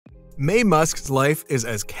Maye Musk's life is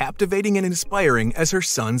as captivating and inspiring as her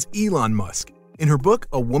son's Elon Musk. In her book,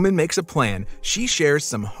 A Woman Makes a Plan, she shares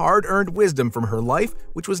some hard-earned wisdom from her life,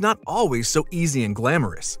 which was not always so easy and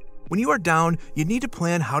glamorous. When you are down, you need to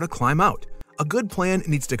plan how to climb out. A good plan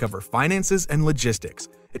needs to cover finances and logistics.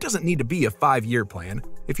 It doesn't need to be a 5-year plan.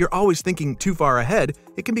 If you're always thinking too far ahead,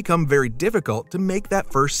 it can become very difficult to make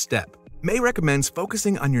that first step. Maye recommends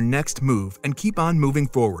focusing on your next move and keep on moving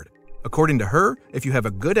forward. According to her, if you have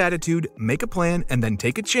a good attitude, make a plan, and then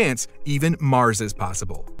take a chance, even Mars is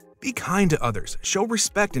possible. Be kind to others, show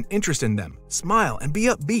respect and interest in them, smile and be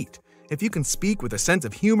upbeat. If you can speak with a sense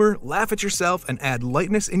of humor, laugh at yourself, and add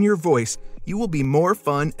lightness in your voice, you will be more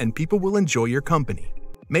fun and people will enjoy your company.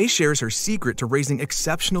 Maye shares her secret to raising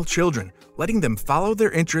exceptional children, letting them follow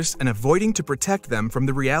their interests and avoiding to protect them from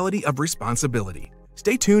the reality of responsibility.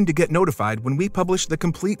 Stay tuned to get notified when we publish the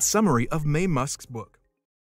complete summary of Maye Musk's book.